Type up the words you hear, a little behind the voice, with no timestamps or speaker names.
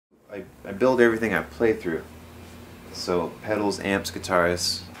I build everything I play through. So pedals, amps,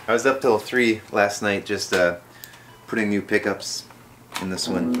 guitars. I was up till 3 last night just putting new pickups in this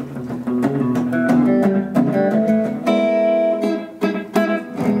one.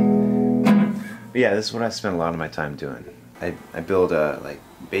 But yeah, this is what I spend a lot of my time doing. I build like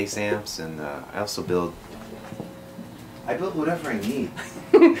bass amps, and I build whatever I need.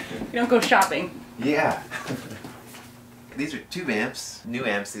 You don't go shopping. Yeah. These are tube amps. New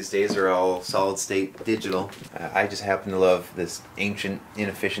amps these days are all solid state digital. I just happen to love this ancient,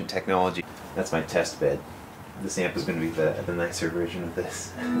 inefficient technology. That's my test bed. This amp is going to be the nicer version of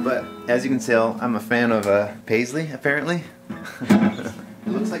this. But as you can tell, I'm a fan of paisley, apparently. It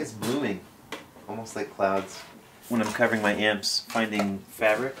looks like it's blooming, almost like clouds. When I'm covering my amps, finding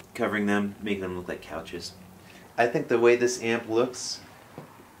fabric, covering them, making them look like couches. I think the way this amp looks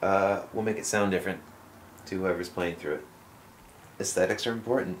will make it sound different to whoever's playing through it. Aesthetics are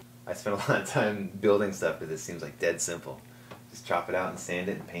important. I spend a lot of time building stuff because it seems like dead simple. Just chop it out and sand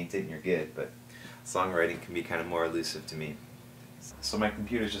it and paint it and you're good, but songwriting can be kind of more elusive to me. So my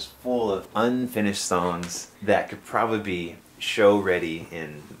computer's just full of unfinished songs that could probably be show ready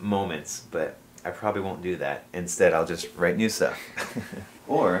in moments, but I probably won't do that. Instead, I'll just write new stuff.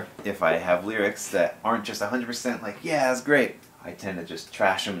 Or if I have lyrics that aren't just 100% like, yeah, that's great, I tend to just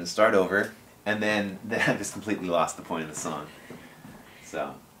trash them and start over, and then I've just completely lost the point of the song.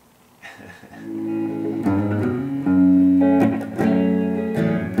 So.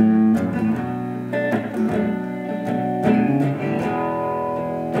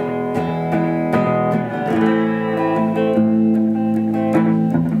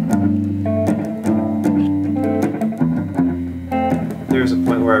 There was a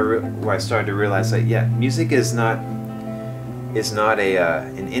point where I started to realize that music is not an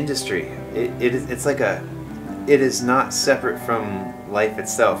industry. It's like it is not separate from life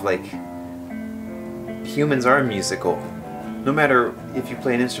itself. Like, humans are musical. No matter if you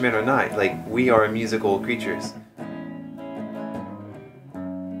play an instrument or not, like, we are musical creatures.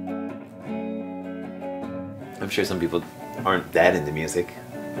 I'm sure some people aren't that into music,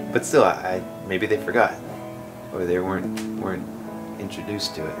 but still, maybe they forgot, or they weren't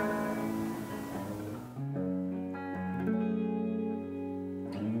introduced to it.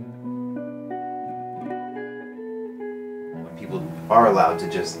 When people are allowed to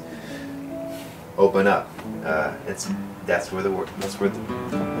just open up, that's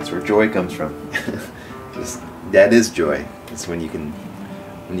where joy comes from. That is joy. It's when you can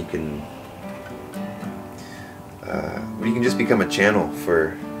just become a channel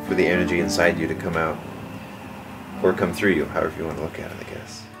for the energy inside you to come out. Or come through you, however you want to look at it, I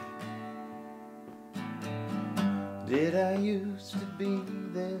guess. Did I used to be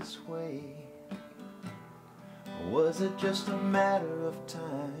this way? Or was it just a matter of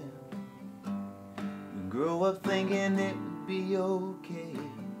time? You grew up thinking it would be okay,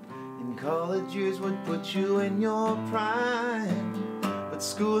 and college years would put you in your prime. But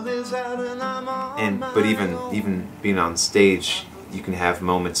school is out and I'm on my own. Even being on stage, you can have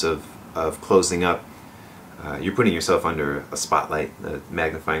moments of closing up. You're putting yourself under a spotlight, a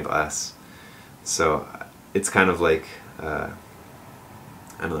magnifying glass. So it's kind of like, I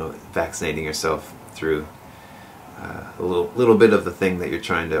don't know, vaccinating yourself through a little bit of the thing that you're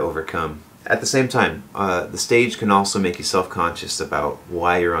trying to overcome. At the same time, the stage can also make you self-conscious about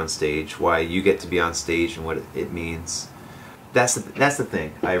why you're on stage, why you get to be on stage, and what it means. That's the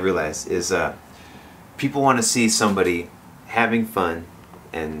thing I realize is people want to see somebody having fun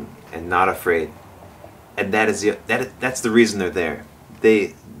and not afraid. And that's the reason they're there.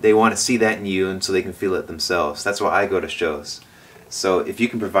 They want to see that in you, and so they can feel it themselves. That's why I go to shows. So if you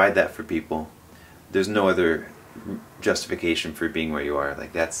can provide that for people, there's no other justification for being where you are.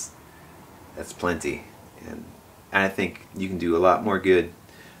 Like, that's plenty. And I think you can do a lot more good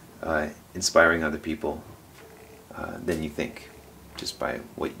inspiring other people than you think, just by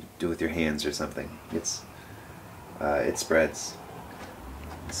what you do with your hands or something. It spreads.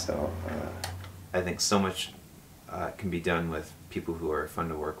 So. I think so much can be done with people who are fun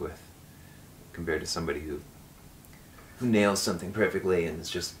to work with compared to somebody who nails something perfectly and is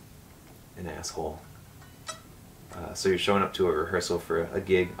just an asshole. So you're showing up to a rehearsal for a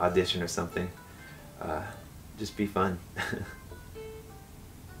gig, audition or something, just be fun.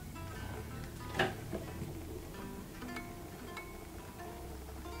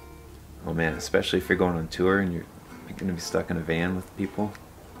 Oh man, especially if you're going on tour and you're going to be stuck in a van with people.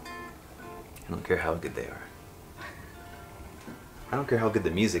 I don't care how good they are. I don't care how good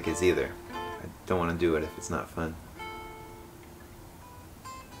the music is either. I don't want to do it if it's not fun.